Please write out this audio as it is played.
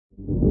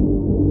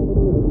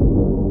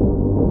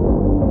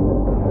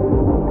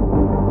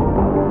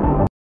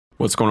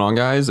What's going on,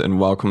 guys, and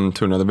welcome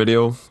to another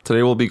video.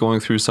 Today we'll be going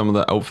through some of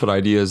the outfit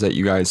ideas that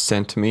you guys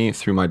sent to me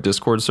through my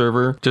Discord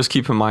server. Just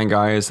keep in mind,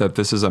 guys, that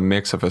this is a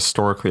mix of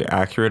historically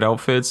accurate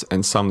outfits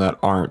and some that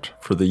aren't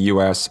for the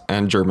US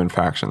and German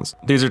factions.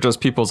 These are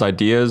just people's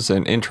ideas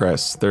and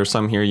interests. There's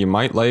some here you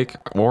might like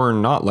or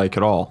not like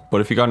at all. But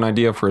if you got an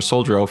idea for a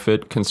soldier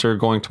outfit, consider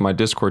going to my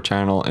Discord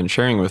channel and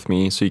sharing with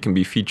me so you can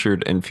be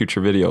featured in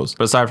future videos.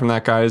 But aside from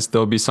that, guys,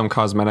 there'll be some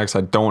cosmetics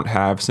I don't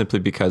have simply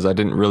because I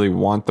didn't really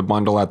want the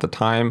bundle at the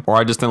time, or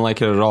I just didn't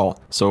like it at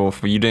all. So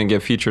if you didn't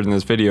get featured in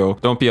this video,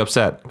 don't be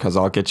upset because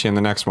I'll get you in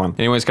the next one.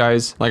 Anyways,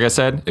 guys, like I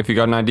said, if you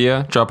got an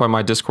idea, drop by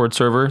my Discord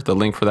server. The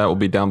link for that will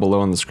be down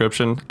below in the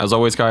description. As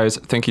always, guys,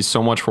 thank you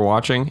so much for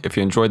watching. If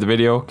you enjoyed the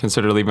video,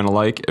 consider leaving a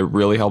like. It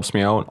really helps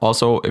me out.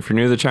 Also, if you're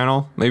new to the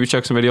channel, maybe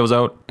check some videos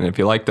out. And if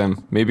you like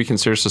them, maybe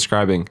consider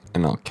subscribing.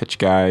 And I'll catch you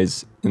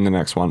guys in the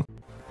next one.